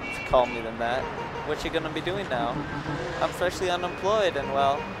to call me than that. What you gonna be doing now? I'm freshly unemployed and,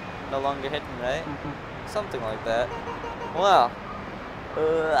 well, no longer hidden, right? Something like that. Well,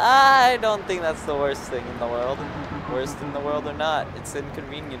 I don't think that's the worst thing in the world. Worst in the world or not, it's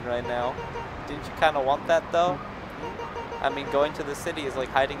inconvenient right now. Didn't you kind of want that, though? I mean, going to the city is like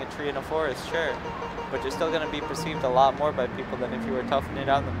hiding a tree in a forest, sure. But you're still going to be perceived a lot more by people than if you were toughing it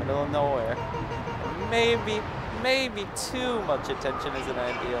out in the middle of nowhere. Maybe too much attention isn't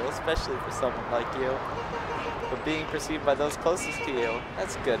ideal, especially for someone like you. But being perceived by those closest to you,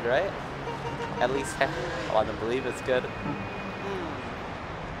 that's good, right? At least I want to believe it's good.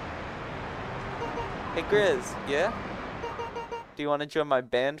 Hey Grizz, yeah? Do you want to join my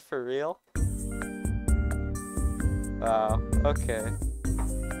band for real? Wow, okay.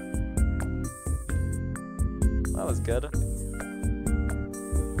 That was good.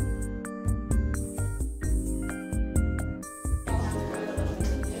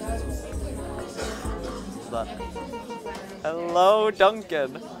 Hello,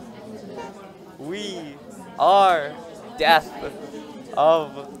 Duncan. We are Death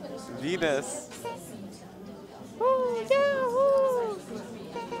of Venus. Woo, yeah, woo.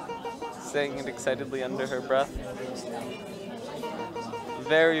 Saying it excitedly under her breath.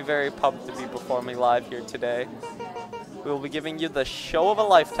 Very, very pumped to be performing live here today. We will be giving you the show of a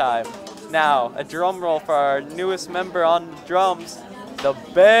lifetime. Now, a drum roll for our newest member on drums, the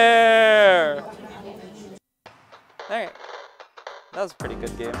Bear. Alright, that was a pretty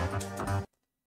good game.